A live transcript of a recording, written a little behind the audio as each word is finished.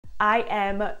I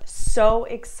am so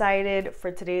excited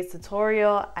for today's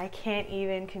tutorial. I can't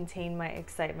even contain my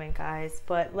excitement, guys,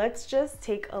 but let's just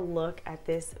take a look at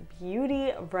this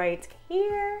beauty right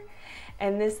here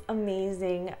and this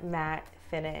amazing matte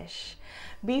finish.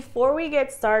 Before we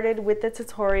get started with the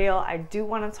tutorial, I do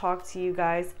want to talk to you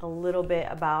guys a little bit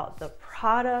about the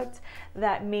product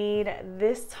that made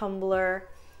this tumbler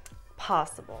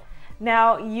possible.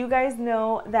 Now, you guys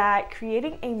know that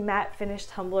creating a matte finish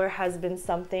tumbler has been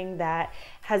something that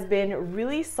has been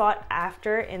really sought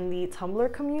after in the tumbler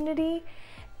community,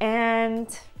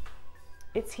 and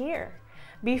it's here.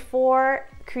 Before,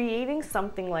 creating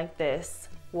something like this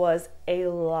was a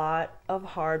lot of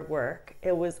hard work.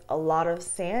 It was a lot of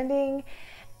sanding,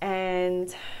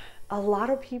 and a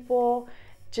lot of people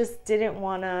just didn't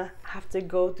want to have to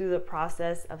go through the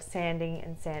process of sanding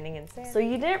and sanding and sanding. So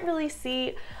you didn't really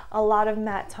see a lot of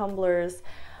matte tumblers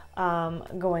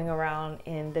going around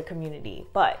in the community,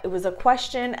 but it was a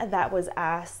question that was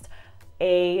asked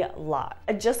a lot.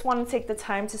 I just want to take the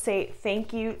time to say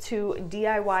thank you to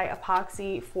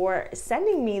DIYEpoxy for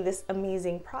sending me this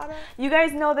amazing product. You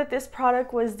guys know that this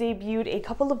product was debuted a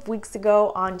couple of weeks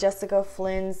ago on Jessica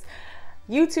Flynn's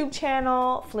YouTube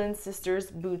channel, Flynn Sisters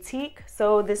Boutique.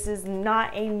 So this is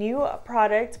not a new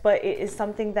product, but it is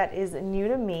something that is new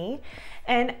to me.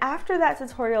 And after that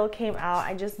tutorial came out,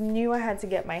 I just knew I had to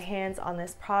get my hands on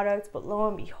this product, but lo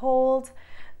and behold,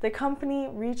 the company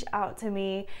reached out to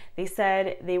me. They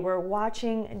said they were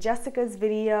watching Jessica's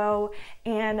video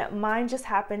and mine just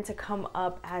happened to come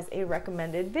up as a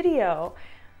recommended video,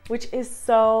 which is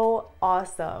so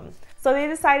awesome. So they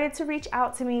decided to reach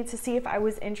out to me to see if I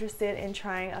was interested in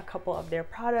trying a couple of their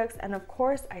products. And of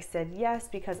course I said yes,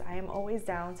 because I am always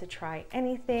down to try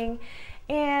anything.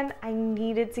 And I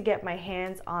needed to get my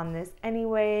hands on this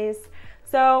anyways.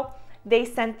 So they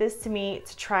sent this to me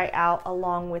to try out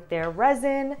along with their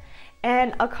resin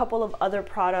and a couple of other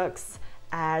products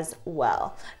as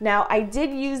well. Now, I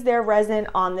did use their resin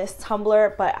on this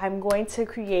tumbler, but I'm going to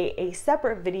create a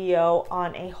separate video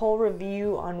on a whole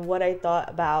review on what I thought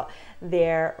about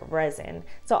their resin.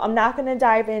 So I'm not going to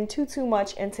dive in too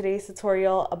much in today's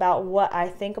tutorial about what I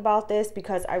think about this,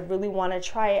 because I really want to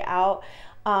try it out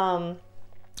a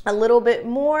little bit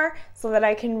more so that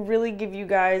I can really give you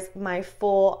guys my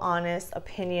full honest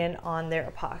opinion on their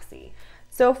epoxy.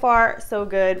 So far, so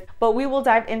good, but we will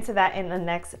dive into that in the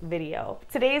next video.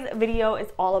 Today's video is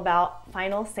all about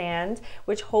final sand,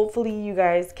 which hopefully you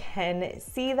guys can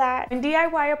see that. When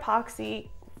DIYEpoxy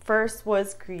first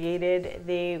was created,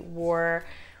 they were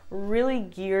really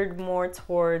geared more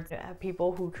towards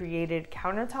people who created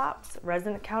countertops,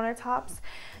 resin countertops.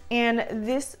 And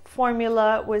this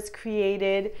formula was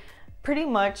created pretty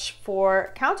much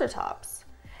for countertops.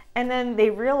 And then they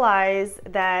realized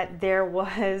that there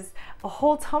was a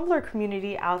whole tumbler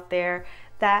community out there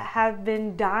that have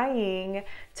been dying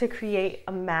to create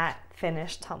a matte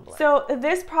finish tumbler. So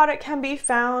this product can be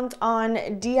found on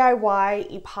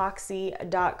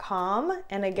DIYEpoxy.com.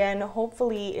 And again,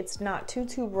 hopefully it's not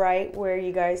too bright where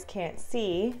you guys can't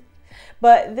see.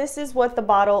 But this is what the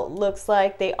bottle looks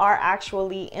like. They are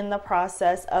actually in the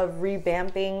process of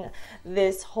revamping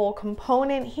this whole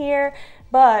component here,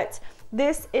 but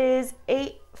this is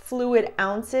 8 fluid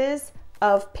ounces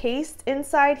of paste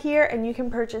inside here, and you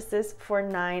can purchase this for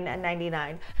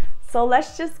 $9.99. So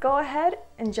let's just go ahead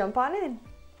and jump on in.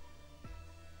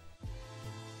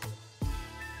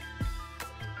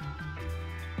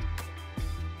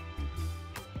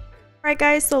 Alright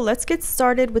guys, so let's get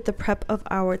started with the prep of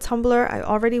our tumbler. I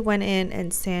already went in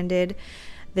and sanded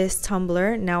this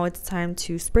tumbler. Now it's time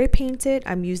to spray paint it.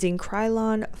 I'm using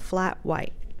Krylon Flat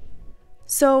White.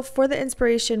 So for the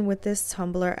inspiration with this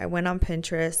tumbler, I went on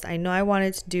Pinterest. I know I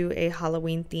wanted to do a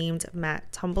Halloween themed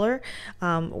matte tumbler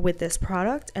with this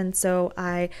product. And so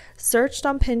I searched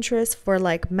on Pinterest for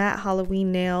like matte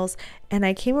Halloween nails, and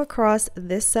I came across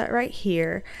this set right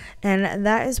here. And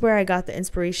that is where I got the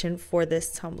inspiration for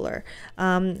this tumbler.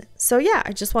 So yeah,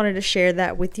 I just wanted to share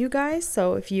that with you guys.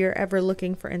 So if you're ever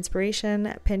looking for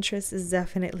inspiration, Pinterest is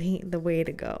definitely the way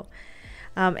to go.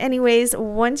 Anyways,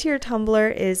 once your tumbler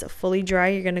is fully dry,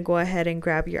 you're going to go ahead and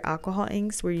grab your alcohol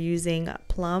inks. We're using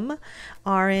plum,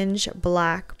 orange,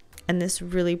 black, and this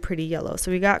really pretty yellow.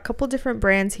 So we got a couple different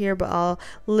brands here, but I'll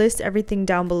list everything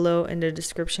down below in the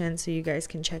description so you guys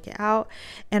can check it out.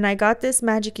 And I got this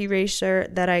magic eraser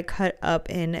that I cut up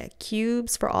in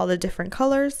cubes for all the different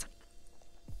colors.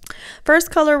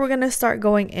 First color we're going to start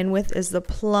going in with is the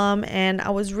plum, and I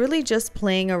was really just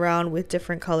playing around with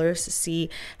different colors to see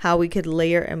how we could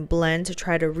layer and blend to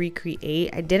try to recreate.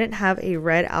 I didn't have a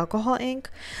red alcohol ink,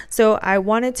 so I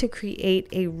wanted to create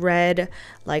a red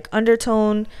like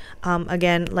undertone.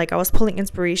 Again, like I was pulling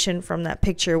inspiration from that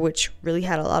picture, which really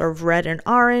had a lot of red and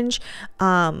orange.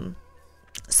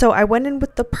 So I went in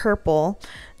with the purple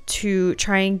to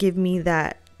try and give me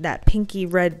that pinky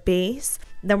red base.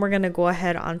 Then we're going to go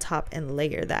ahead on top and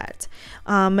layer that.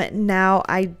 Now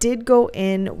I did go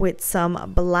in with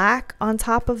some black on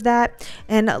top of that,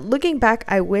 and looking back,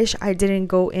 I wish I didn't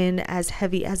go in as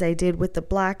heavy as I did with the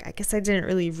black. I guess I didn't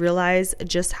really realize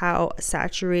just how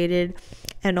saturated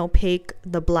and opaque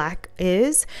the black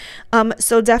is.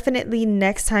 So definitely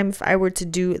next time if I were to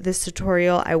do this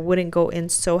tutorial, I wouldn't go in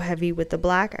so heavy with the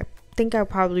black. I think I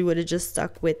probably would have just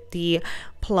stuck with the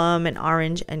plum and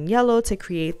orange and yellow to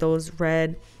create those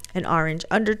red and orange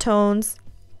undertones.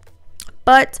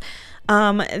 But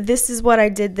this is what I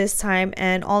did this time,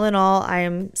 and all in all, I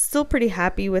am still pretty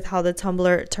happy with how the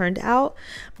tumbler turned out.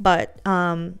 But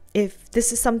if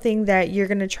this is something that you're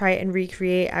gonna try and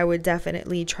recreate, I would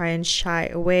definitely try and shy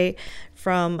away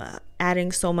from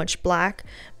adding so much black,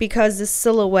 because the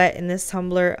silhouette in this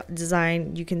tumbler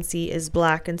design you can see is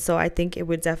black, and so I think it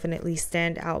would definitely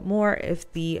stand out more if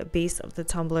the base of the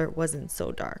tumbler wasn't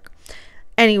so dark.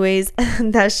 Anyways,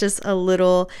 that's just a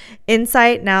little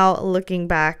insight now looking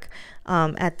back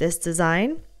at this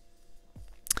design.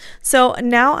 So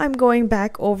now I'm going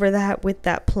back over that with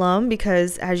that plum,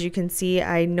 because as you can see,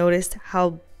 I noticed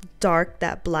how dark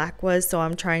that black was, so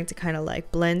I'm trying to kind of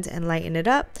like blend and lighten it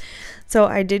up. So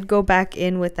I did go back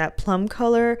in with that plum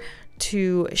color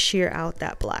to sheer out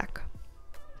that black.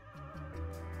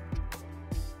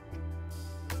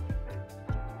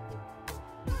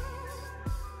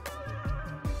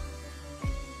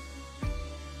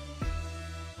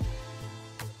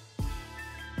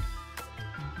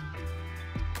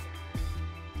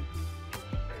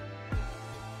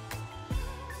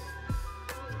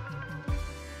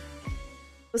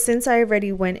 Since I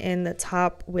already went in the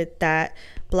top with that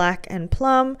black and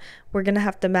plum, we're gonna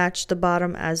have to match the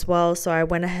bottom as well, so I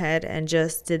went ahead and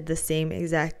just did the same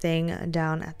exact thing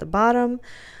down at the bottom.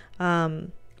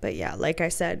 But yeah, like I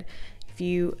said, if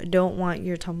you don't want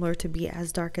your tumbler to be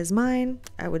as dark as mine,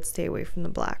 I would stay away from the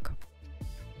black.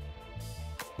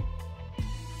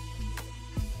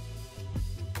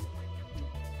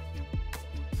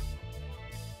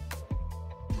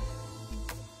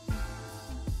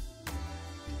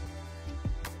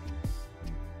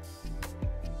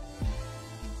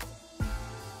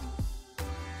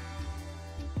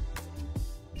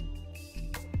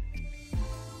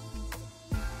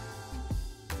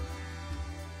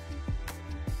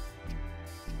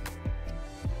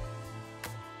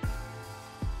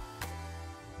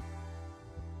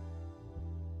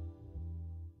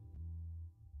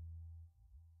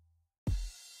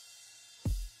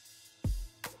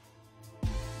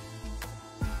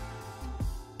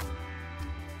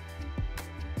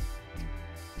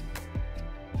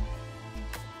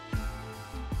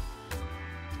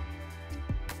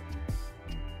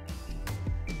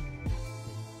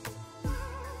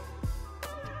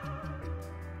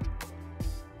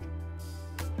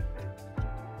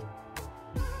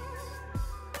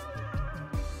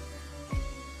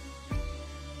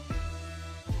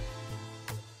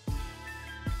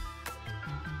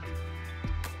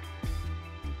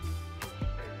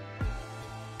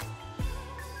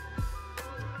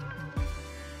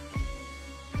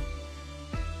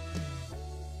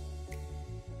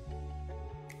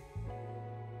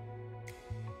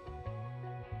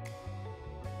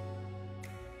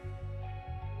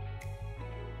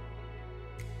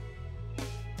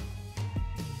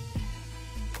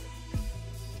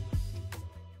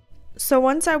 So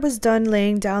once I was done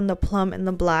laying down the plum and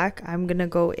the black, I'm gonna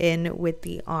go in with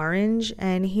the orange,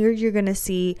 and here you're gonna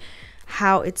see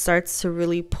how it starts to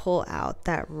really pull out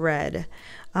that red.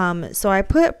 So I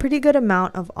put a pretty good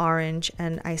amount of orange,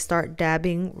 and I start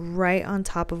dabbing right on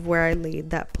top of where I laid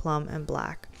that plum and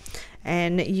black,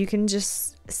 and you can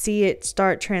just see it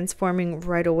start transforming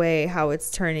right away, how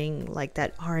it's turning like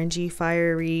that orangey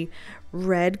fiery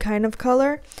red kind of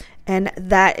color. And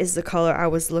that is the color I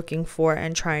was looking for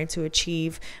and trying to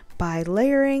achieve by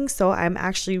layering. So I'm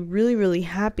actually really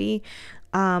happy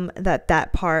that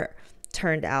part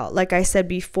turned out. Like I said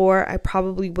before, I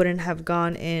probably wouldn't have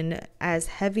gone in as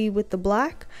heavy with the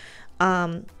black,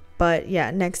 but yeah,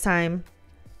 next time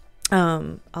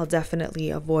I'll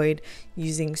definitely avoid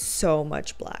using so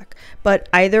much black. But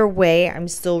either way, I'm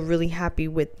still really happy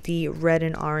with the red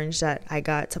and orange that I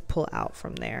got to pull out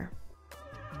from there.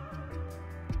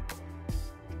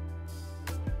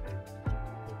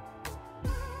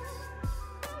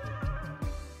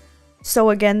 So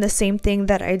again, the same thing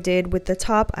that I did with the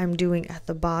top, I'm doing at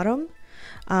the bottom.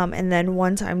 And then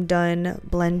once I'm done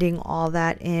blending all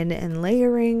that in and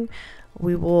layering,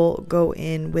 we will go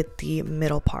in with the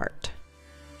middle part.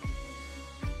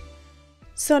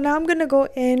 So now I'm going to go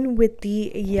in with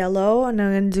the yellow, and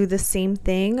I'm going to do the same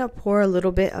thing. Pour a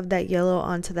little bit of that yellow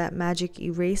onto that magic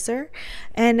eraser.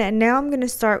 And now I'm going to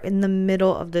start in the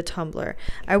middle of the tumbler.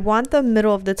 I want the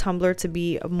middle of the tumbler to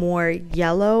be more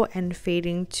yellow and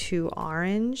fading to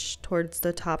orange towards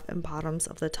the top and bottoms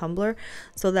of the tumbler.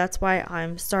 So that's why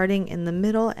I'm starting in the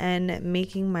middle and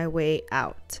making my way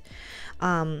out.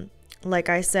 Like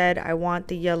I said, I want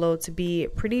the yellow to be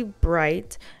pretty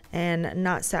bright and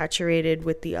not saturated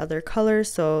with the other colors,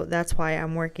 so that's why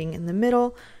I'm working in the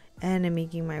middle and I'm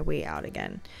making my way out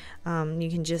again. You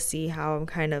can just see how I'm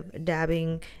kind of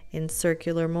dabbing in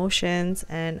circular motions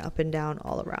and up and down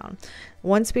all around.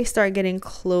 Once we start getting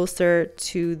closer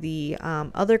to the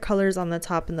other colors on the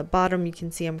top and the bottom, you can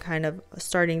see I'm kind of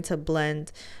starting to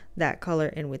blend that color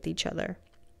in with each other.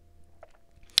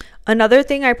 Another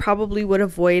thing I probably would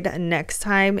avoid next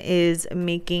time is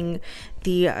making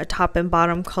the top and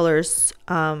bottom colors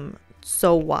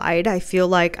so wide. I feel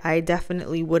like I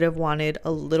definitely would have wanted a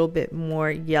little bit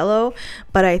more yellow,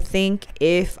 but I think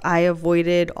if I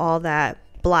avoided all that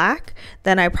black,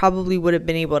 then I probably would have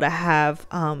been able to have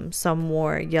some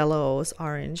more yellows,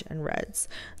 orange, and reds.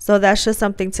 So that's just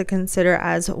something to consider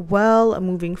as well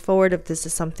moving forward if this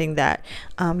is something that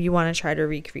you want to try to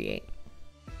recreate.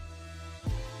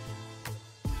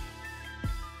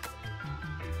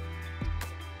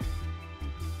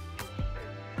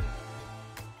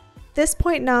 This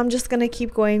point now, I'm just going to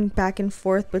keep going back and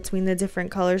forth between the different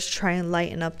colors, try and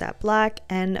lighten up that black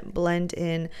and blend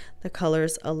in the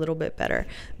colors a little bit better.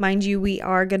 Mind you, we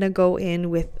are going to go in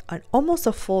with almost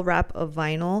a full wrap of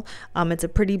vinyl. It's a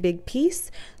pretty big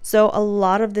piece, so a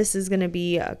lot of this is going to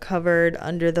be covered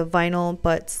under the vinyl,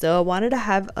 but still I wanted to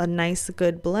have a nice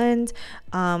good blend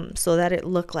so that it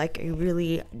looked like a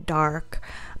really dark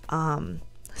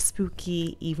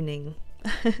spooky evening.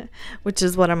 Which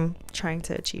is what I'm trying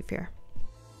to achieve here.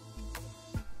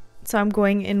 So I'm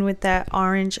going in with that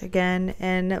orange again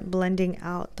and blending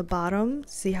out the bottom.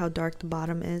 See how dark the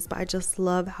bottom is, but I just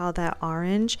love how that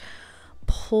orange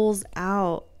pulls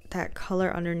out that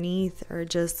color underneath, or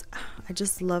I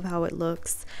just love how it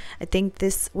looks. I think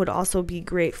this would also be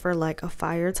great for like a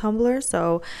fire tumbler.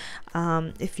 So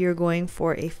if you're going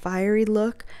for a fiery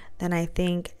look, then I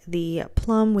think the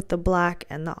plum with the black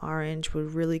and the orange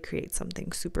would really create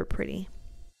something super pretty.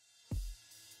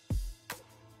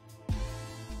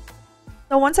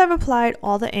 So once I've applied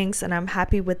all the inks and I'm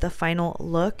happy with the final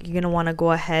look, you're going to want to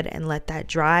go ahead and let that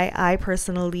dry. I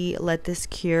personally let this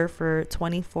cure for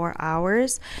 24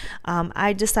 hours.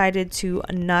 I decided to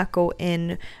not go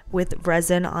in with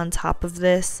resin on top of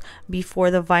this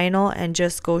before the vinyl and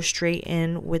just go straight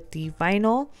in with the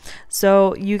vinyl.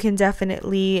 So you can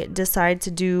definitely decide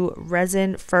to do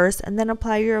resin first and then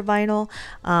apply your vinyl,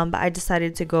 but I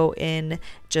decided to go in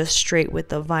just straight with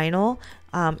the vinyl.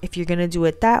 If you're going to do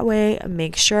it that way,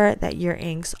 make sure that your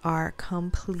inks are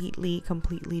completely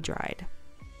dried.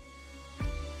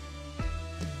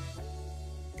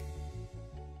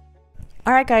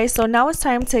 Alright guys, so now it's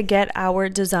time to get our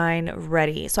design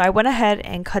ready. So I went ahead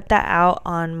and cut that out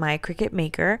on my Cricut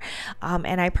Maker,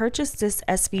 and I purchased this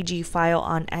SVG file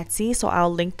on Etsy, so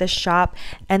I'll link the shop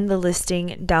and the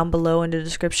listing down below in the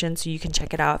description so you can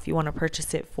check it out if you want to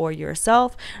purchase it for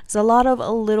yourself. There's a lot of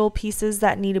little pieces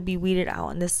that need to be weeded out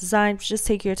in this design. Just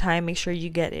take your time, make sure you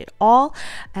get it all,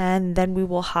 and then we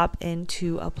will hop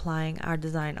into applying our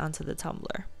design onto the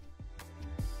tumbler.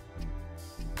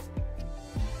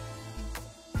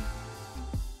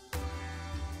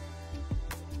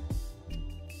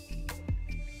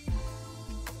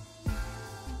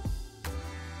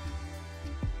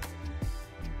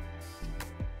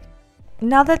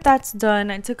 Now that that's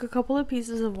done, I took a couple of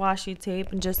pieces of washi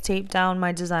tape and just taped down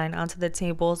my design onto the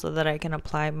table so that I can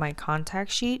apply my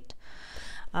contact sheet.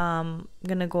 I'm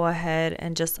gonna go ahead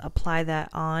and just apply that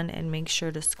on and make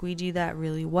sure to squeegee that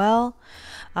really well.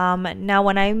 Now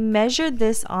when I measured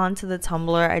this onto the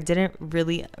tumbler, I didn't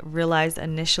really realize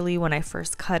initially when I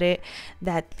first cut it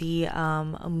that the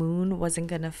moon wasn't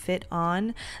gonna fit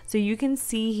on. So you can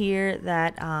see here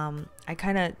that I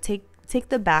kind of take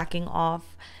the backing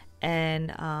off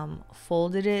and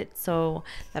folded it so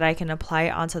that I can apply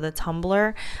it onto the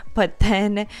tumbler. But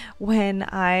then when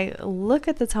I look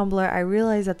at the tumbler, I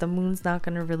realize that the moon's not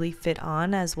going to really fit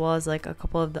on, as well as like a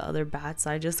couple of the other bats.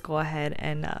 So I just go ahead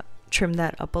and trim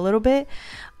that up a little bit.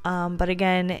 But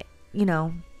again, you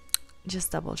know,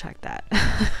 just double check that.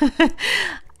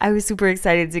 I was super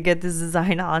excited to get this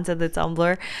design onto the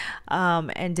tumbler,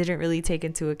 and didn't really take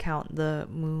into account the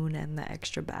moon and the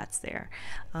extra bats there.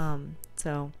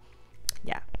 So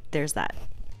yeah, there's that.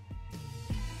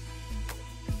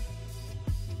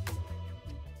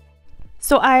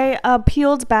 So I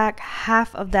peeled back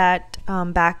half of that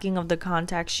backing of the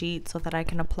contact sheet so that I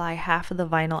can apply half of the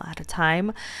vinyl at a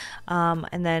time.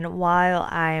 And then while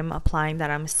I'm applying that,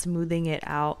 I'm smoothing it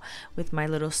out with my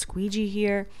little squeegee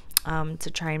here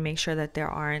to try and make sure that there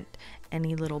aren't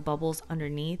any little bubbles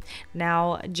underneath.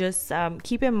 Now just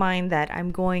keep in mind that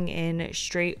I'm going in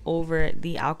straight over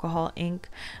the alcohol ink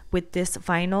with this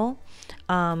vinyl,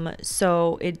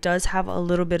 so it does have a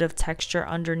little bit of texture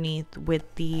underneath with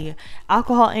the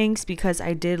alcohol inks because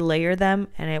I did layer them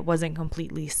and it wasn't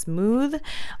completely smooth.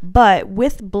 But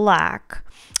with black,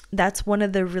 that's one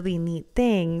of the really neat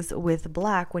things with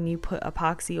black when you put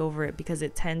epoxy over it, because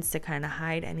it tends to kind of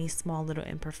hide any small little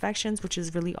imperfections, which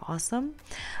is really awesome.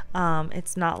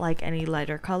 It's not like any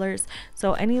lighter colors,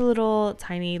 so any little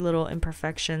tiny little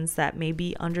imperfections that may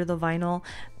be under the vinyl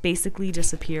basically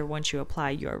disappear once you apply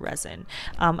your resin.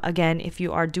 Again, if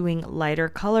you are doing lighter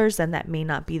colors, then that may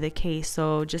not be the case,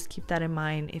 so just keep that in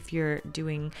mind if you're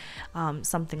doing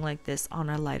something like this on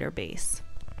a lighter base.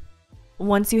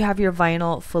 Once you have your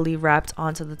vinyl fully wrapped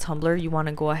onto the tumbler, you want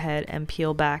to go ahead and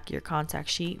peel back your contact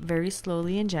sheet very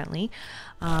slowly and gently.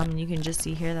 You can just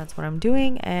see here, that's what I'm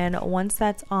doing. And once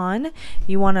that's on,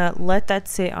 you want to let that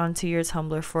sit onto your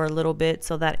tumbler for a little bit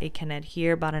so that it can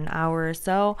adhere, about an hour or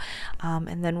so.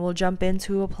 And then we'll jump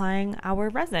into applying our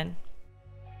resin.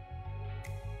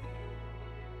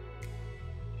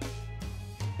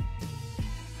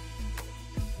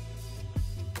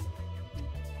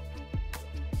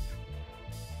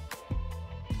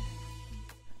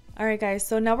 Alright guys,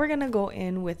 so now we're going to go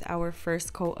in with our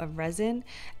first coat of resin.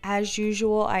 As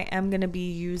usual, I am going to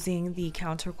be using the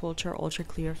Counterculture Ultra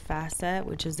Clear Fast Set,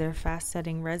 which is their fast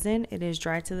setting resin. It is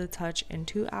dry to the touch in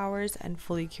 2 hours and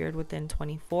fully cured within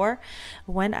 24.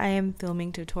 When I am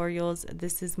filming tutorials,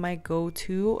 this is my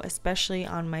go-to, especially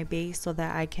on my base, so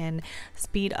that I can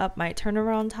speed up my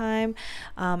turnaround time,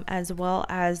 as well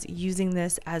as using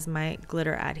this as my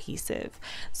glitter adhesive.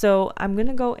 So I'm going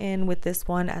to go in with this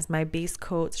one as my base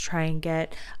coat, try and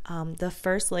get the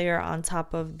first layer on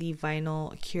top of the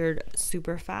vinyl cured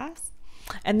super fast.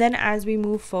 And then as we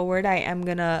move forward, I am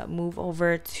gonna move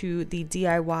over to the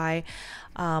DIY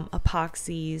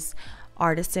Epoxy's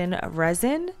Artisian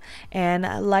resin.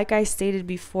 And like I stated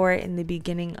before in the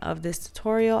beginning of this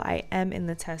tutorial, I am in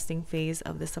the testing phase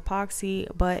of this epoxy,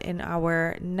 but in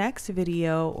our next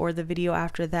video or the video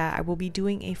after that, I will be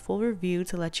doing a full review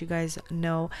to let you guys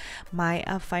know my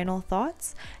final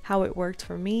thoughts, how it worked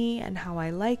for me and how I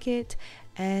like it,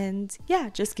 and yeah,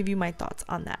 just give you my thoughts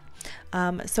on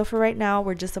that. So for right now,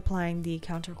 we're just applying the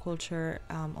Counterculture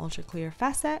Ultra Clear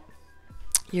Fast Set.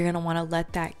 You're going to want to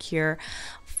let that cure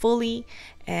fully,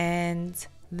 and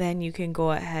then you can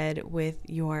go ahead with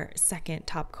your second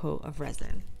top coat of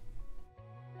resin.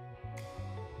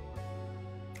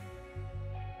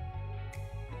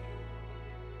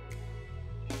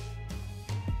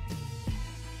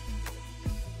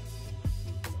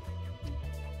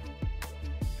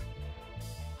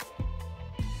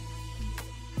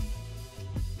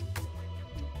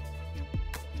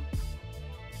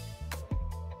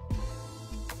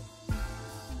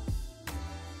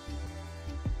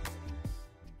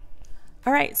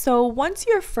 All right, so once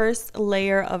your first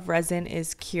layer of resin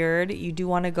is cured, you do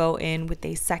want to go in with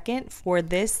a second. For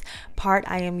this part,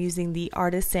 I am using the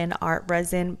Artisian Art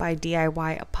Resin by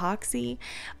DIYEpoxy.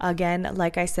 Again,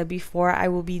 like I said before, I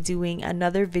will be doing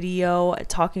another video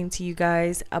talking to you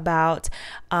guys about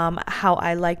how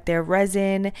I like their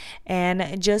resin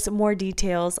and just more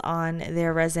details on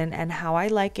their resin and how I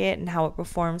like it and how it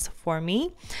performs for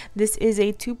me. This is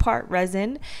a 2-part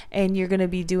resin, and you're going to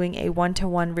be doing a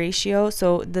 1-to-1 ratio.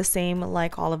 So the same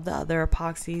like all of the other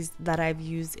epoxies that I've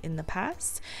used in the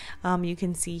past. You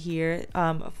can see here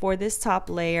for this top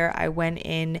layer, I went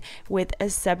in with a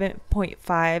 7.5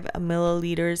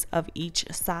 milliliters of each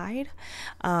side,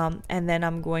 and then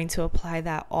I'm going to apply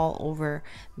that all over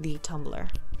the tumbler.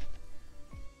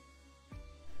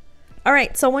 All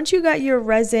right, so once you got your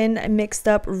resin mixed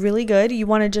up really good, you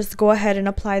want to just go ahead and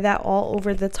apply that all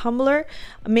over the tumbler.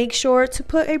 Make sure to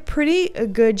put a pretty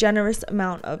good generous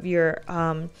amount of your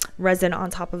resin on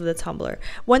top of the tumbler.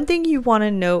 One thing you want to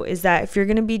note is that if you're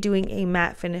going to be doing a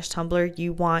matte finish tumbler,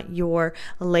 you want your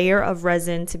layer of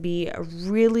resin to be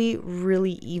really,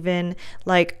 really even,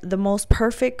 like the most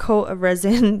perfect coat of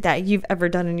resin that you've ever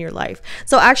done in your life.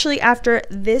 So actually after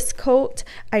this coat,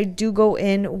 I do go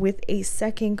in with a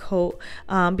second coat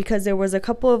because there was a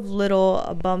couple of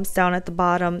little bumps down at the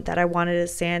bottom that I wanted to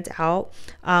sand out.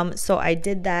 So I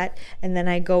did that, and then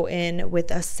I go in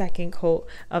with a second coat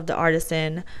of the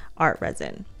Artisian art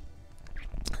resin.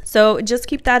 So just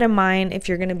keep that in mind if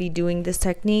you're going to be doing this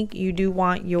technique. You do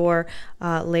want your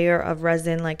layer of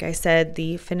resin, like I said,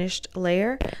 the finished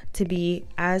layer, to be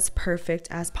as perfect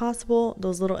as possible.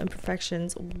 Those little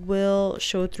imperfections will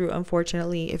show through,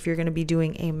 unfortunately, if you're going to be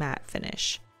doing a matte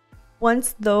finish.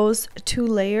 Once those two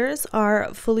layers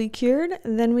are fully cured,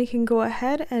 then we can go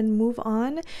ahead and move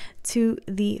on to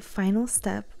the final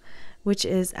step, which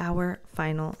is our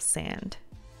final sand.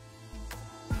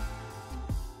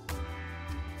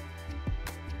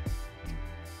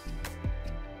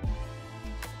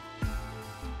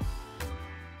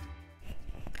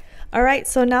 All right,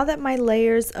 so now that my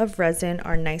layers of resin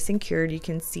are nice and cured, you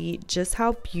can see just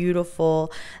how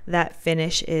beautiful that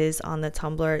finish is on the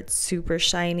tumbler. It's super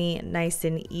shiny, nice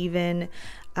and even.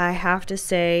 I have to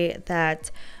say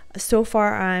that so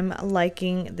far I'm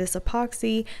liking this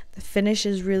epoxy. The finish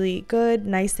is really good,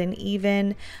 nice and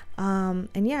even.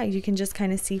 And yeah, you can just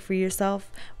kind of see for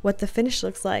yourself what the finish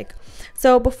looks like.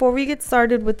 So before we get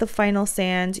started with the final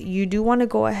sand, you do want to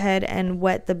go ahead and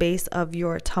wet the base of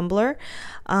your tumbler.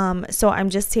 So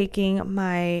I'm just taking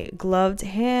my gloved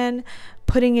hand,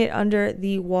 putting it under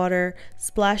the water,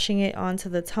 splashing it onto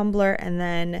the tumbler, and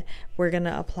then we're going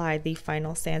to apply the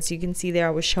final sand. So you can see there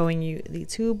I was showing you the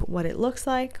tube, what it looks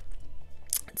like.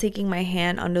 Taking my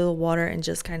hand under the water and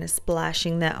just kind of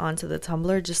splashing that onto the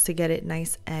tumbler just to get it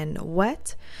nice and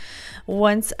wet.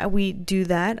 Once we do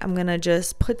that, I'm gonna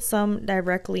just put some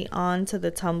directly onto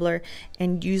the tumbler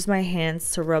and use my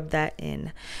hands to rub that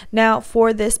in. Now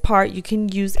for this part, you can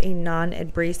use a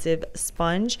non-abrasive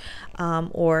sponge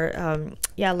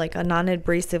yeah, like a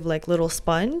non-abrasive like little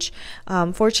sponge.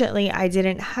 Fortunately, I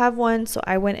didn't have one, so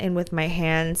I went in with my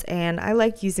hands, and I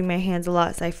like using my hands a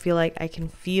lot, so I feel like I can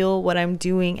feel what I'm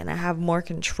doing and I have more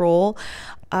control.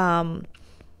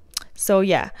 So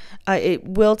yeah, it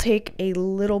will take a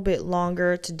little bit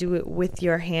longer to do it with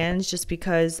your hands, just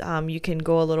because you can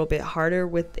go a little bit harder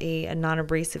with a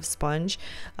non-abrasive sponge.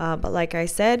 But like I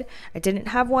said, I didn't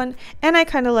have one, and I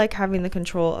kind of like having the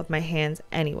control of my hands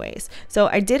anyways. So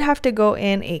I did have to go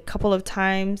in a couple of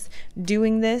times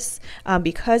doing this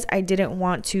because I didn't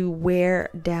want to wear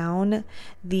down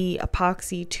the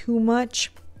epoxy too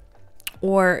much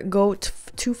or go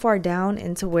too far down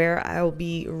into where I'll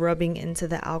be rubbing into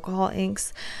the alcohol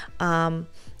inks.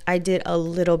 I did a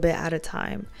little bit at a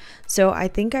time. So I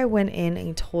think I went in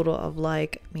a total of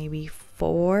like maybe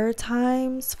 4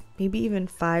 times, maybe even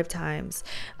 5 times,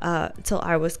 till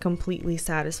I was completely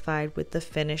satisfied with the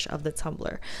finish of the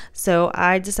tumbler. So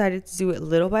I decided to do it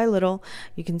little by little.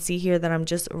 You can see here that I'm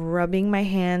just rubbing my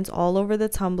hands all over the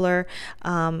tumbler,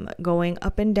 going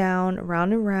up and down,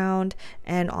 round and round,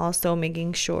 and also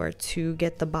making sure to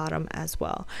get the bottom as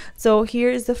well. So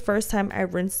here is the first time I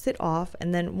rinsed it off,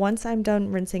 and then once I'm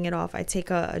done rinsing it off, I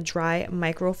take a dry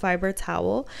microfiber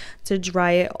towel to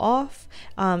dry it off,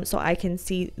 so I can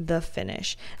see the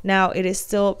finish. Now it is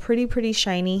still pretty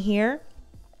shiny here,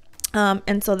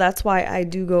 and so that's why I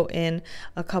do go in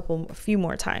a few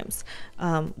more times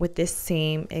with this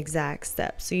same exact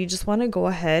step. So you just want to go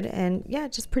ahead and yeah,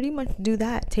 just pretty much do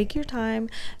that. Take your time,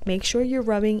 make sure you're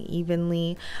rubbing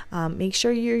evenly, make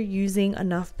sure you're using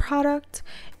enough product,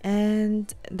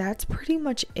 and that's pretty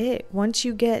much it. Once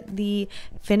you get the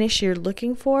finish you're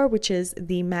looking for, which is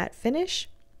the matte finish,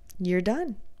 you're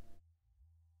done.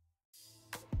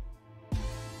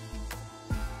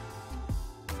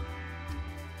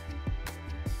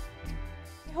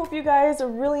 I hope you guys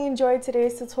really enjoyed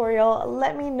today's tutorial.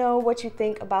 Let me know what you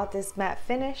think about this matte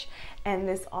finish and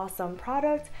this awesome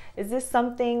product. Is this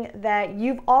something that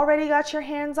you've already got your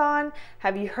hands on?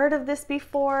 Have you heard of this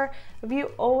before? Have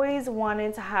you always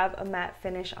wanted to have a matte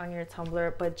finish on your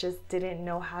tumbler but just didn't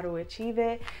know how to achieve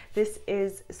it? This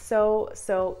is so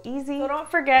easy. So don't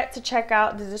forget to check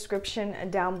out the description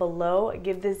down below.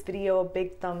 Give this video a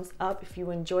big thumbs up if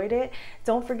you enjoyed it.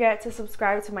 Don't forget to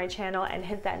subscribe to my channel and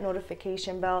hit that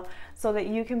notification bell so that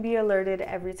you can be alerted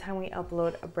every time we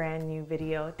upload a brand new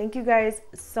video. Thank you guys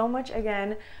so much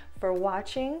again for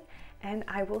watching, and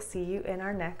I will see you in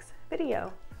our next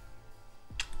video.